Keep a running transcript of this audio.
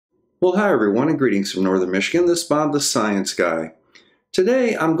Well, hi everyone, and greetings from Northern Michigan. This is Bob the Science Guy.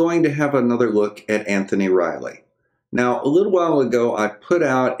 Today I'm going to have another look at Anthony Riley. Now, a little while ago I put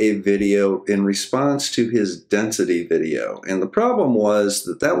out a video in response to his density video, and the problem was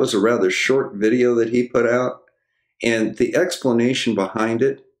that that was a rather short video that he put out, and the explanation behind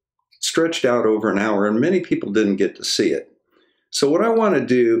it stretched out over an hour, and many people didn't get to see it. So what I want to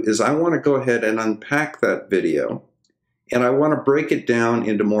do is I want to go ahead and unpack that video, and I want to break it down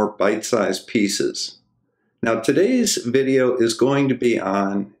into more bite-sized pieces. Now, today's video is going to be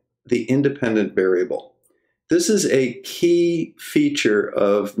on the independent variable. This is a key feature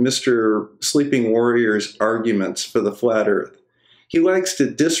of Mr. Sleeping Warrior's arguments for the flat Earth. He likes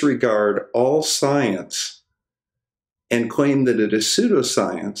to disregard all science and claim that it is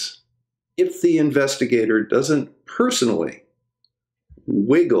pseudoscience if the investigator doesn't personally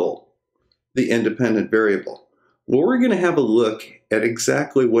wiggle the independent variable. Well, we're going to have a look at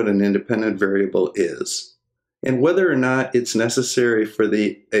exactly what an independent variable is and whether or not it's necessary for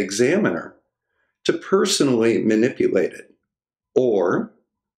the examiner to personally manipulate it, or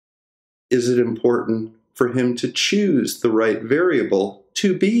is it important for him to choose the right variable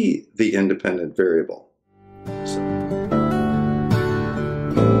to be the independent variable.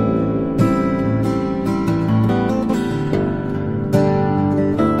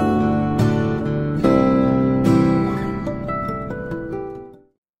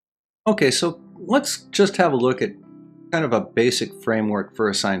 Okay, so let's just have a look at kind of a basic framework for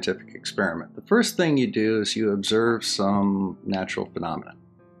a scientific experiment. The first thing you do is you observe some natural phenomenon,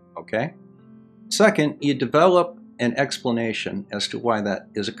 okay? Second, you develop an explanation as to why that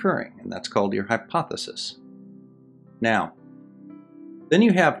is occurring, and that's called your hypothesis. Now, then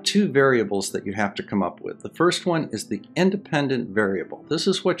you have two variables that you have to come up with. The first one is the independent variable. This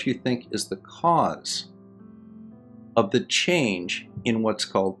is what you think is the cause of the change in what's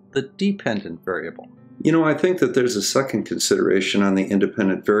called the dependent variable. You know, I think that there's a second consideration on the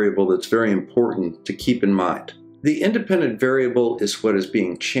independent variable that's very important to keep in mind. The independent variable is what is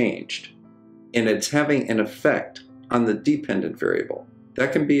being changed, and it's having an effect on the dependent variable.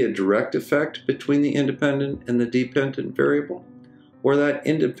 That can be a direct effect between the independent and the dependent variable, or that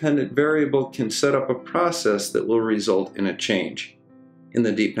independent variable can set up a process that will result in a change in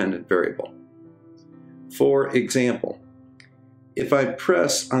the dependent variable. For example, if I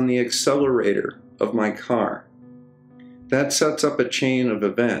press on the accelerator of my car, that sets up a chain of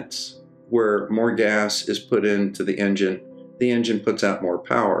events where more gas is put into the engine puts out more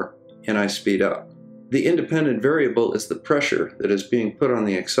power, and I speed up. The independent variable is the pressure that is being put on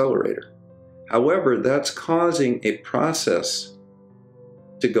the accelerator. However, that's causing a process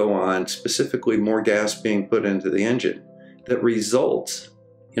to go on, specifically more gas being put into the engine, that results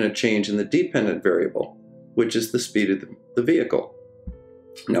in a change in the dependent variable, which is the speed of the vehicle.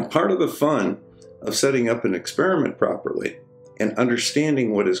 Now, part of the fun of setting up an experiment properly and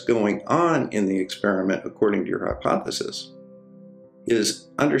understanding what is going on in the experiment according to your hypothesis is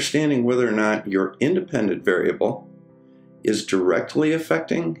understanding whether or not your independent variable is directly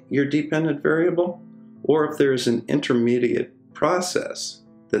affecting your dependent variable, or if there's an intermediate process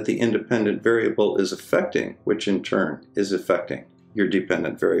that the independent variable is affecting, which in turn is affecting your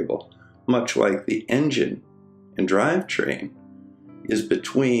dependent variable, much like the engine and drivetrain is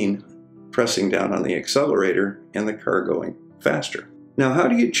between pressing down on the accelerator and the car going faster. Now, how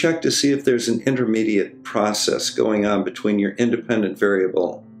do you check to see if there's an intermediate process going on between your independent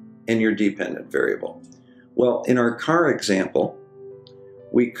variable and your dependent variable? Well, in our car example,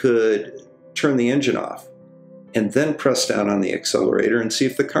 we could turn the engine off and then press down on the accelerator and see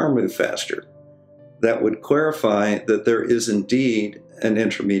if the car moved faster. That would clarify that there is indeed an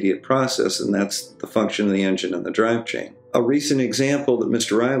intermediate process, and that's the function of the engine and the drivetrain. A recent example that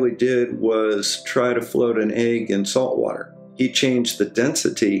Mr. Riley did was try to float an egg in salt water. He changed the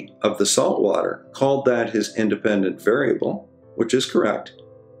density of the salt water, called that his independent variable, which is correct,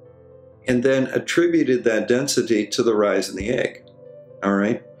 and then attributed that density to the rise in the egg. All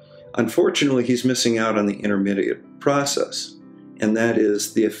right? Unfortunately, he's missing out on the intermediate process, and that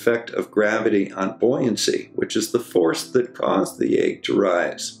is the effect of gravity on buoyancy, which is the force that caused the egg to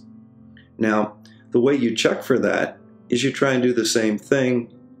rise. Now, the way you check for that is you try and do the same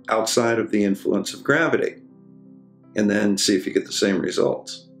thing outside of the influence of gravity, and then see if you get the same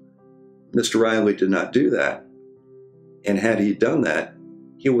results. Mr. Riley did not do that, and had he done that,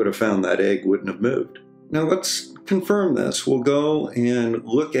 he would have found that egg wouldn't have moved. Now let's confirm this. We'll go and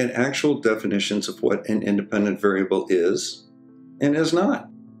look at actual definitions of what an independent variable is and is not.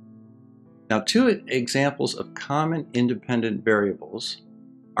 Now, two examples of common independent variables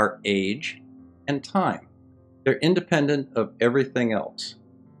are age and time. They're independent of everything else.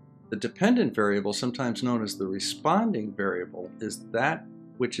 The dependent variable, sometimes known as the responding variable, is that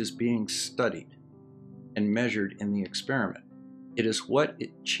which is being studied and measured in the experiment. It is what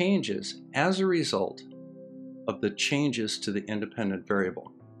it changes as a result of the changes to the independent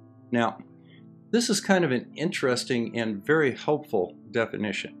variable. Now, this is kind of an interesting and very helpful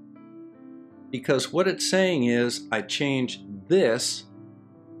definition, because what it's saying is I change this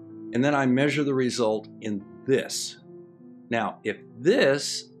and then I measure the result in this. Now, if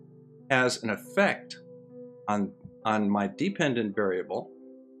this has an effect on my dependent variable,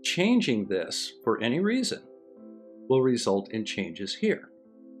 changing this for any reason will result in changes here.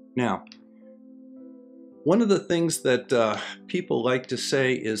 Now, one of the things that people like to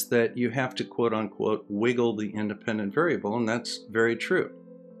say is that you have to quote unquote wiggle the independent variable, and that's very true.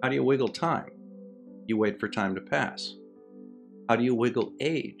 How do you wiggle time? You wait for time to pass. How do you wiggle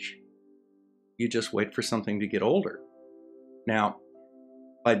age? You just wait for something to get older. Now,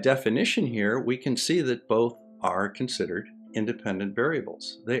 by definition here, we can see that both are considered independent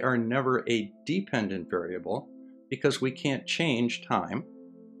variables. They are never a dependent variable because we can't change time,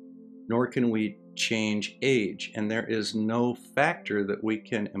 nor can we change age, and there is no factor that we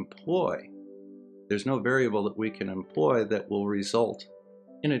can employ. There's no variable that we can employ that will result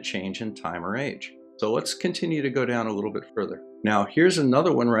in a change in time or age. So let's continue to go down a little bit further. Now, here's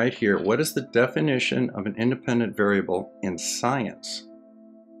another one right here. What is the definition of an independent variable in science?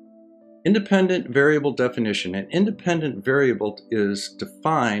 Independent variable definition. An independent variable is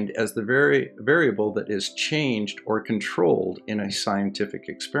defined as the variable that is changed or controlled in a scientific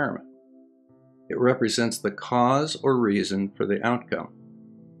experiment. It represents the cause or reason for the outcome.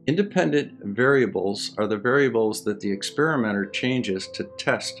 Independent variables are the variables that the experimenter changes to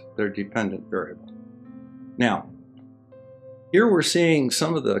test their dependent variable. Now, here we're seeing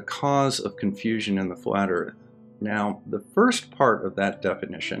some of the cause of confusion in the flat Earth. Now, the first part of that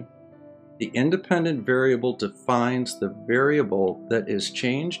definition, the independent variable defines the variable that is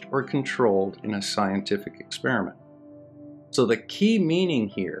changed or controlled in a scientific experiment. So the key meaning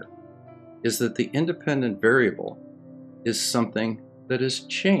here is that the independent variable is something that is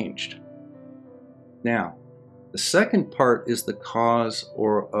changed. Now, the second part is the cause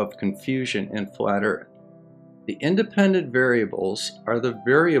of confusion in flat Earth. The independent variables are the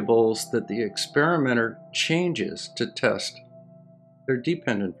variables that the experimenter changes to test their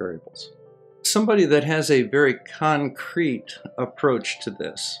dependent variables. Somebody that has a very concrete approach to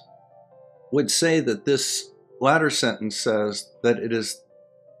this would say that this latter sentence says that it is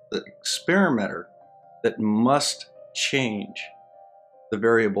the experimenter that must change the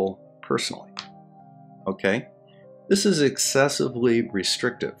variable personally. Okay? This is excessively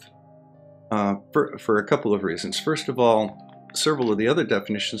restrictive for a couple of reasons. First of all, several of the other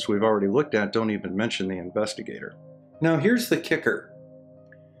definitions we've already looked at don't even mention the investigator. Now here's the kicker.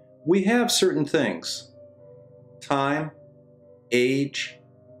 We have certain things, time, age,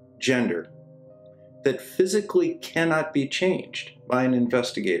 gender, that physically cannot be changed by an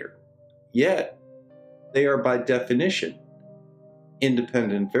investigator. Yet, they are by definition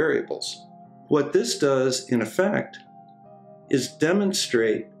independent variables. What this does, in effect, is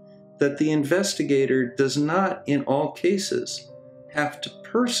demonstrate that the investigator does not, in all cases, have to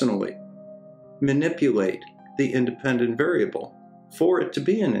personally manipulate the independent variable for it to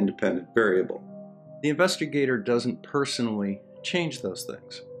be an independent variable. The investigator doesn't personally change those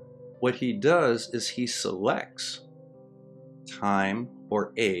things. What he does is he selects time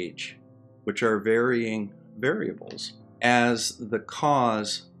or age, which are varying variables, as the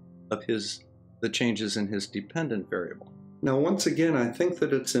cause of the changes in his dependent variable. Now, once again, I think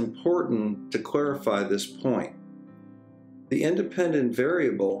that it's important to clarify this point. The independent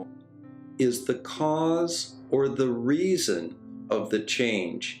variable is the cause or the reason of the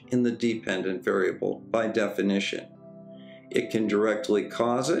change in the dependent variable by definition. It can directly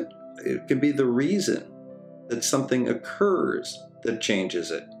cause it. It can be the reason that something occurs that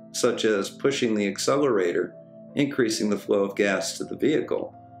changes it, such as pushing the accelerator, increasing the flow of gas to the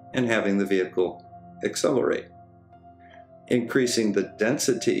vehicle, and having the vehicle accelerate. Increasing the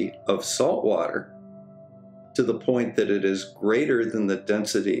density of salt water to the point that it is greater than the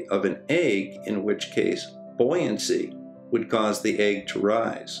density of an egg, in which case buoyancy would cause the egg to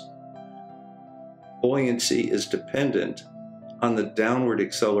rise. Buoyancy is dependent on the downward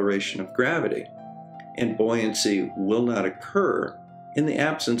acceleration of gravity, and buoyancy will not occur in the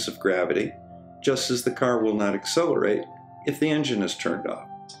absence of gravity, just as the car will not accelerate if the engine is turned off.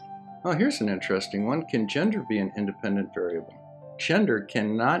 Oh, here's an interesting one. Can gender be an independent variable? Gender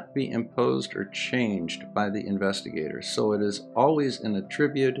cannot be imposed or changed by the investigator, so it is always an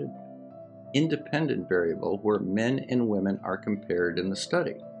attributed independent variable where men and women are compared in the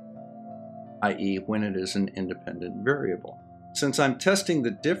study. i.e. when it is an independent variable. Since I'm testing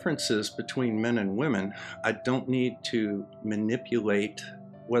the differences between men and women, I don't need to manipulate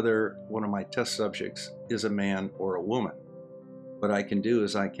whether one of my test subjects is a man or a woman. What I can do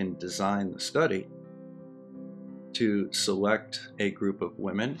is I can design the study to select a group of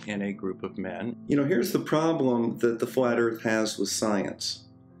women and a group of men. You know, here's the problem that the flat earth has with science.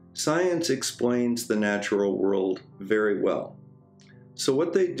 Science explains the natural world very well. So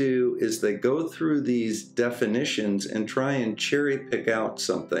what they do is they go through these definitions and try and cherry pick out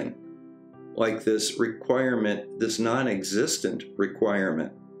something like this requirement, this non-existent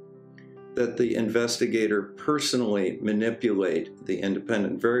requirement, that the investigator personally manipulate the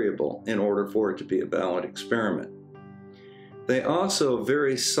independent variable in order for it to be a valid experiment. They also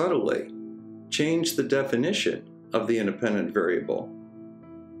very subtly change the definition of the independent variable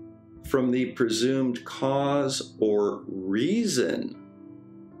from the presumed cause or reason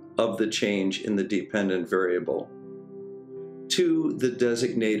of the change in the dependent variable to the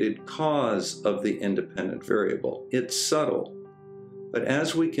designated cause of the independent variable. It's subtle, but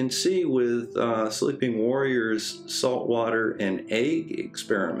as we can see with Sleeping Warrior's saltwater and egg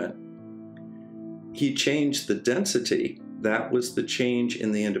experiment, he changed the density. That was the change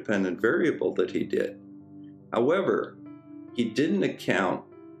in the independent variable that he did. However, he didn't account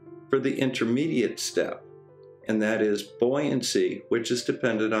for the intermediate step, and that is buoyancy, which is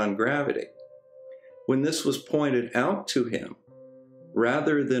dependent on gravity. When this was pointed out to him,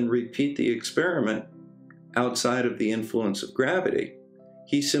 rather than repeat the experiment outside of the influence of gravity,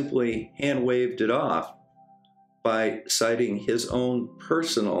 he simply hand-waved it off by citing his own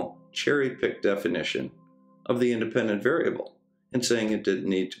personal cherry-picked definition of the independent variable and saying it didn't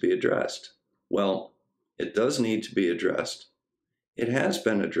need to be addressed. Well, it does need to be addressed. It has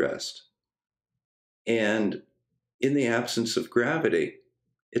been addressed. And in the absence of gravity,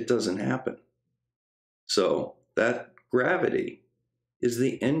 it doesn't happen. So that gravity is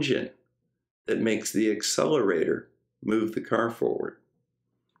the engine that makes the accelerator move the car forward.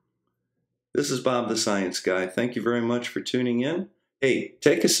 This is Bob the Science Guy. Thank you very much for tuning in. Hey,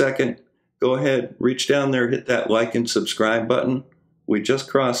 take a second. Go ahead, reach down there, hit that like and subscribe button. We just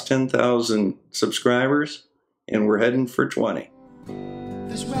crossed 10,000 subscribers, and we're heading for 20.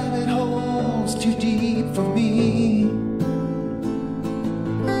 This rabbit hole's too deep for me.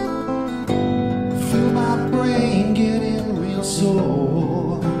 Feel my brain getting real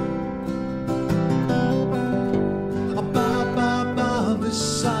sore.